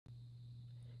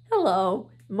Hello,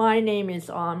 my name is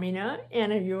Amina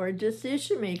and I'm your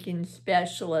decision-making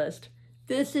specialist.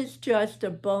 This is just a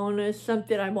bonus,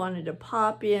 something I wanted to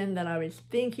pop in that I was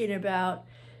thinking about.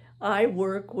 I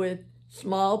work with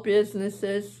small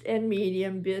businesses and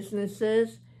medium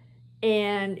businesses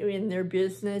and in their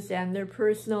business and their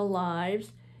personal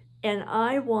lives. And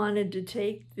I wanted to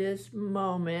take this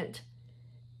moment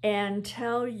and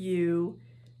tell you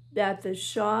that the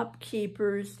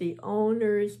shopkeepers, the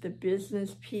owners, the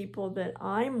business people that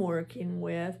I'm working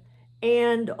with,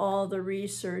 and all the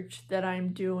research that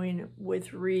I'm doing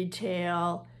with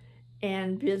retail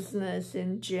and business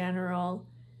in general,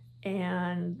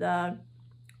 and the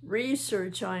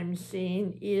research I'm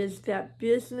seeing is that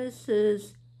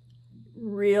businesses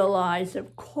realize,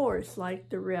 of course, like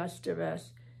the rest of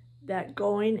us, that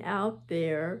going out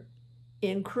there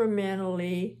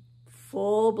incrementally,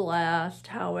 full blast,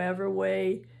 however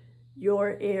way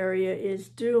your area is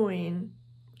doing,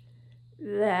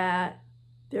 that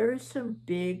there's some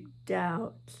big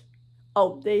doubts.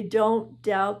 Oh, they don't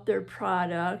doubt their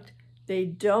product. They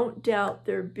don't doubt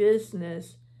their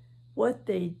business. What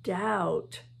they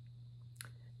doubt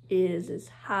is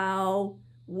how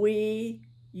we,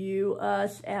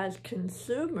 us as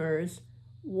consumers,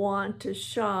 want to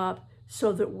shop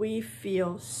so that we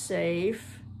feel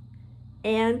safe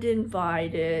and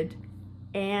invited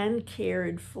and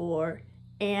cared for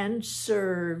and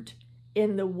served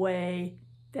in the way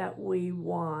that we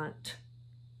want.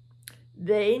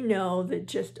 They know that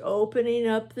just opening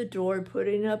up the door,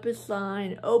 putting up a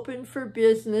sign, open for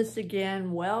business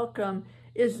again, welcome,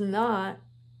 is not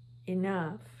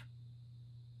enough.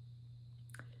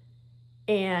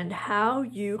 And how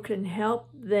you can help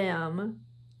them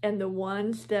and the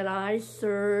ones that I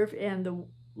serve and the,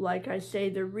 like I say,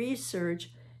 the research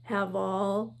have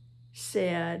all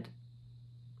said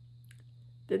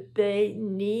that they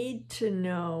need to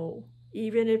know,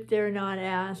 even if they're not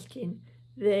asking,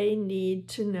 they need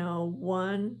to know,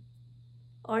 one,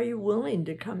 are you willing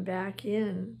to come back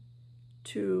in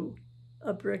to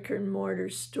a brick and mortar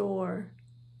store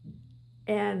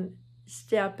and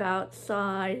step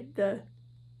outside the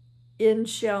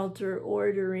in-shelter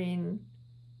ordering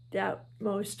that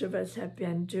most of us have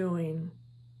been doing?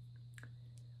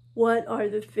 What are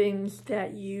the things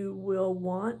that you will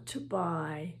want to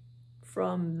buy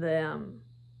from them?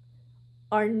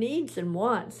 Our needs and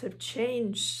wants have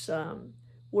changed some.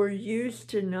 We're used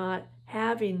to not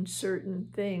having certain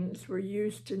things. We're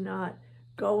used to not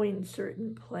going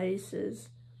certain places.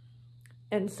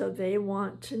 And so they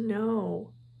want to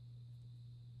know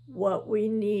what we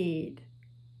need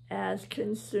as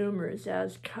consumers,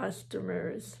 as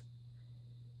customers,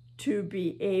 to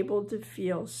be able to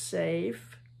feel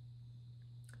safe,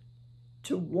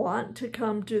 to want to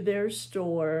come to their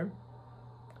store,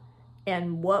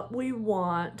 and what we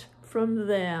want from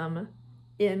them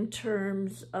in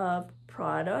terms of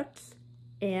products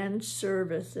and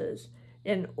services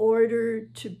in order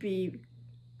to be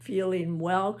feeling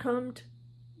welcomed,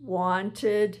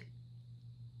 wanted,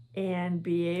 and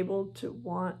be able to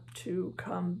want to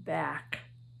come back,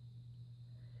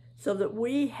 so that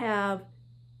we have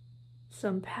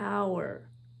some power,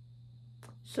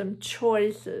 some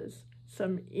choices,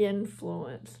 some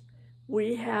influence.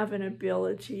 We have an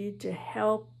ability to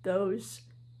help those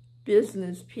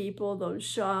business people, those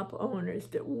shop owners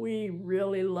that we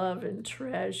really love and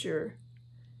treasure,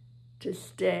 to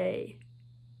stay,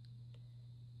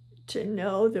 to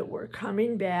know that we're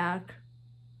coming back,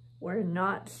 we're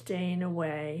not staying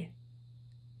away,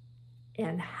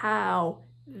 and how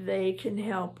they can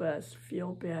help us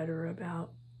feel better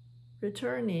about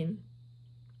returning.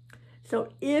 So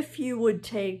if you would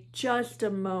take just a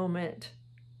moment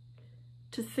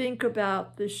to think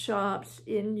about the shops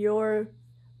in your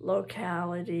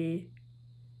locality,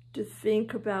 to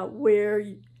think about where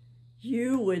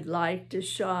you would like to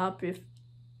shop, if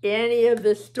any of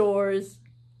the stores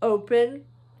open,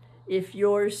 if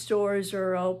your stores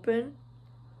are open,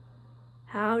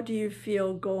 how do you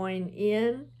feel going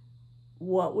in?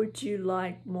 What would you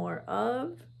like more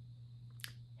of?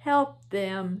 Help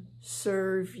them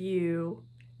serve you.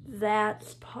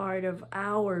 That's part of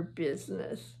our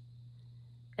business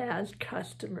as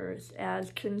customers,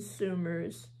 as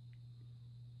consumers,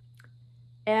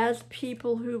 as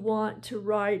people who want to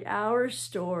write our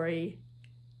story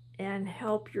and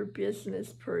help your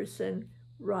business person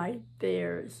write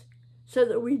theirs, so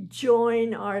that we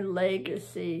join our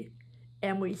legacy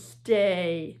and we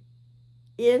stay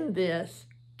in this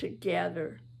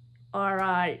together. All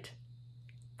right.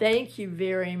 Thank you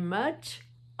very much.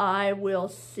 I will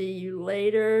see you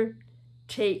later.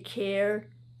 Take care,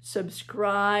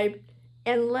 subscribe,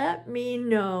 and let me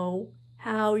know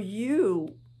how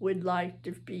you would like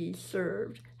to be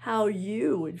served, how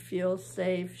you would feel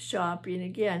safe shopping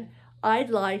again.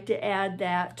 I'd like to add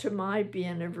that to my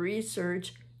bin of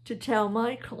research to tell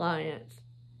my clients.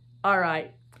 All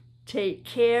right, take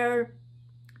care.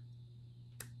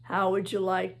 How would you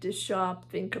like to shop?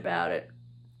 Think about it.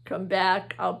 Come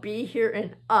back. I'll be here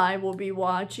and I will be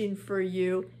watching for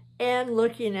you and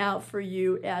looking out for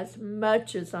you as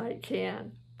much as I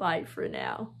can. Bye for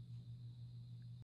now.